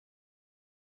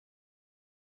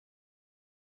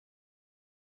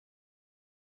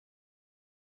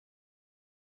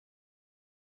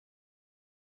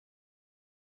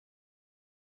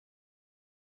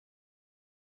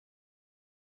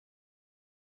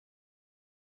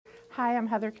Hi, I'm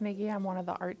Heather Carnegie. I'm one of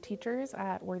the art teachers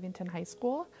at Worthington High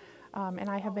School, and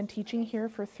I have been teaching here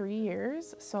for 3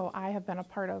 years. So I have been a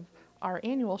part of our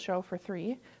annual show for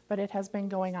 3, but it has been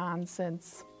going on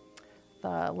since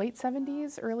the late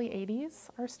 70s, early 80s,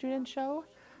 our student show.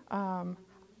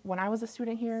 When I was a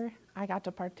student here, I got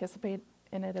to participate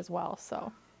in it as well,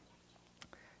 so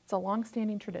it's a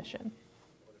long-standing tradition.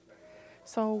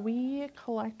 So we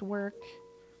collect work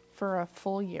for a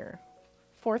full year.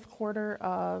 Fourth quarter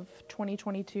of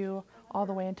 2022 all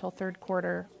the way until third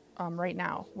quarter right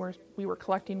now. We were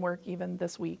collecting work even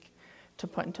this week to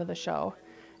put into the show.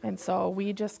 And so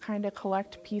we just kind of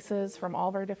collect pieces from all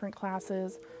of our different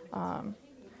classes.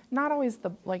 Not always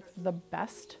the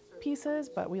best pieces,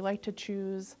 but we like to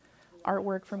choose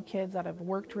artwork from kids that have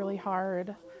worked really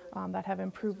hard, that have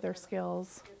improved their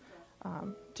skills,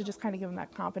 to just kind of give them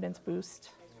that confidence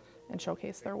boost and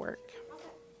showcase their work.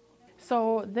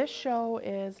 So this show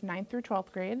is 9th through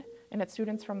 12th grade, and it's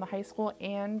students from the high school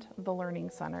and the Learning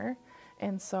Center.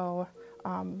 And so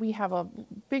we have a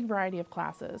big variety of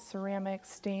classes: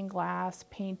 ceramics, stained glass,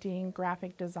 painting,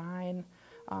 graphic design,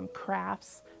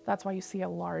 crafts. That's why you see a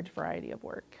large variety of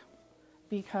work,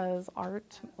 because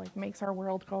art makes our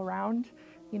world go round.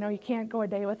 You know, you can't go a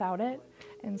day without it.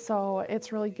 And so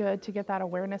it's really good to get that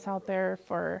awareness out there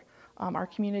for our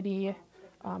community,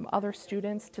 other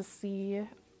students, to see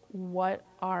what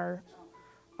our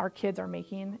kids are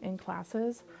making in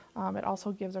classes. It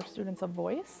also gives our students a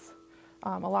voice.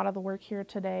 A lot of the work here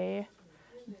today,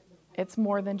 it's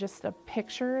more than just a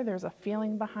picture. There's a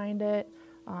feeling behind it,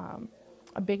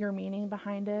 a bigger meaning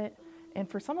behind it. And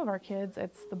for some of our kids,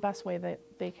 it's the best way that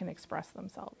they can express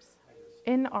themselves.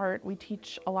 In art, we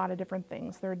teach a lot of different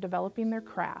things. They're developing their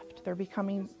craft. They're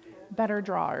becoming better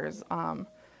drawers,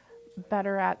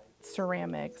 better at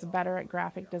ceramics, better at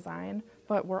graphic design,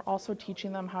 but we're also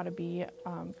teaching them how to be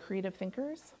creative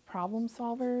thinkers, problem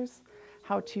solvers,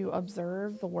 how to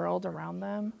observe the world around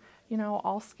them, you know,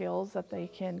 all skills that they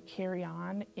can carry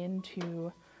on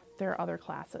into their other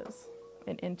classes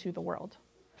and into the world.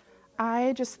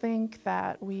 I just think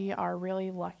that we are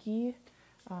really lucky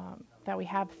that we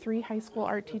have 3 high school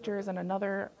art teachers and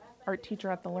another art teacher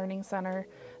at the Learning Center.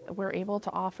 We're able to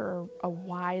offer a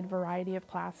wide variety of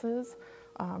classes.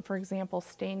 For example,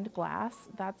 stained glass,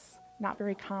 that's not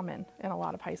very common in a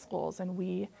lot of high schools, and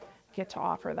we get to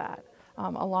offer that,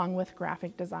 along with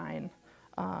graphic design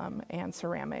and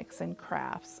ceramics and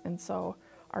crafts. And so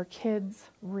our kids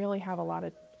really have a lot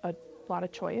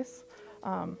of choice.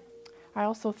 I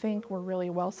also think we're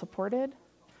really well supported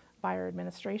by our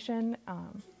administration.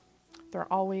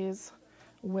 They're always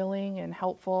willing and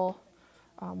helpful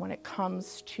when it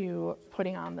comes to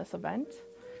putting on this event.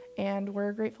 And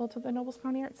we're grateful to the Nobles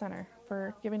County Art Center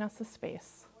for giving us this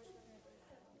space.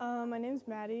 My name's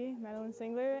Madeline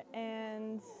Singler,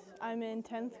 and I'm in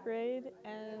 10th grade,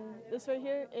 and this right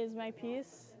here is my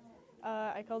piece.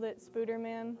 I called it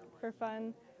Spooderman for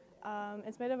fun.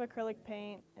 It's made of acrylic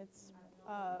paint. It's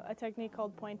a technique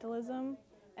called pointillism,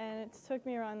 and it took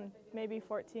me around maybe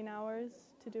 14 hours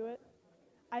to do it.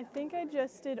 I think I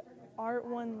just did Art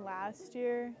 1 last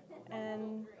year,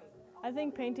 and I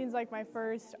think painting's like my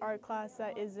first art class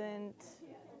that isn't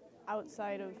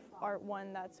outside of Art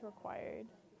 1 that's required.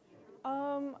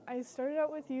 I started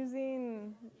out with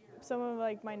using some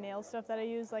of my nail stuff that I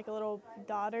use, like a little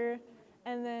daughter,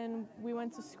 and then we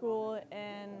went to school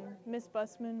and Miss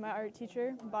Busman, my art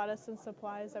teacher, bought us some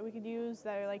supplies that we could use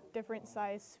that are like different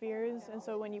size spheres, and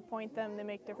so when you point them, they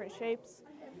make different shapes.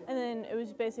 And then it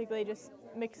was basically just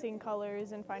mixing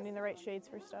colors and finding the right shades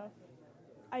for stuff.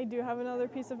 I do have another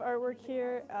piece of artwork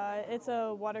here. It's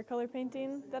a watercolor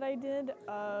painting that I did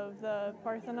of the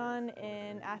Parthenon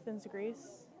in Athens,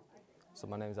 Greece. So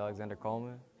my name is Alexander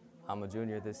Coleman. I'm a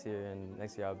junior this year, and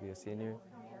next year I'll be a senior.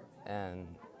 And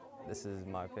this is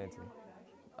my painting.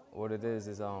 What it is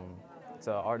it's an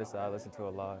artist that I listen to a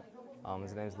lot.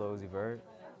 His name's Lil Uzi Vert,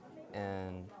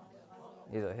 and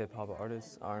he's a hip hop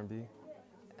artist, R&B.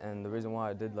 And the reason why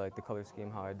I did the color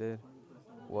scheme how I did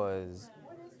was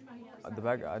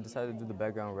I decided to do the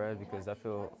background red because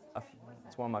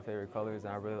it's one of my favorite colors,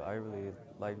 and I really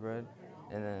like red.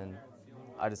 And then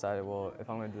I decided, well, if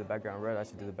I'm going to do the background red, I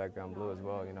should do the background blue as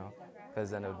well, you know, because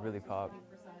then it would really pop.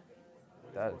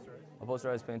 A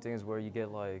posterized painting is where you get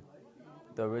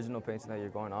the original painting that you're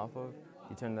going off of,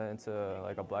 you turn that into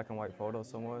a black and white photo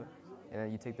somewhat, and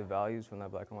then you take the values from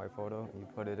that black and white photo and you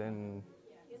put it in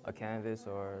a canvas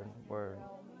or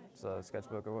it's a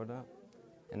sketchbook or whatnot,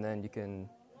 and then you can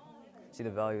see the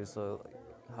values, so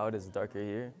how it is darker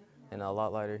here and a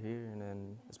lot lighter here, and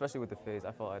then especially with the face,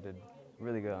 I felt I did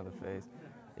really good on the face.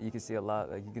 You can see a lot,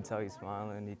 you can tell he's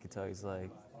smiling, you can tell he's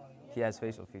he has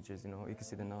facial features, you know. You can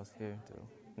see the nose here too,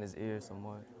 and his ears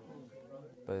somewhat.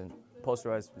 But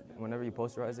posterized, whenever you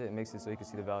posterize it, it makes it so you can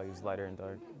see the values lighter and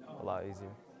dark a lot easier.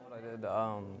 What I did,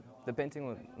 the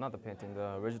painting, not the painting,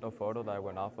 the original photo that I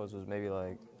went off of was maybe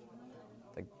like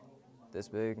this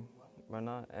big, or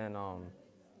not. And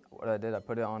what I did, I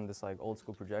put it on this like old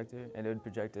school projector, and it would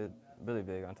project it really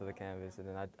big onto the canvas. And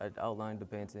then I outlined the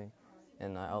painting,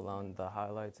 and I outlined the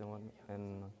highlights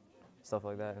and stuff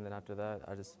like that. And then after that,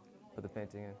 I just put the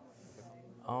painting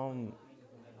in.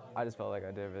 I just felt like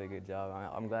I did a really good job.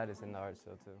 I'm glad it's in the art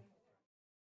show too.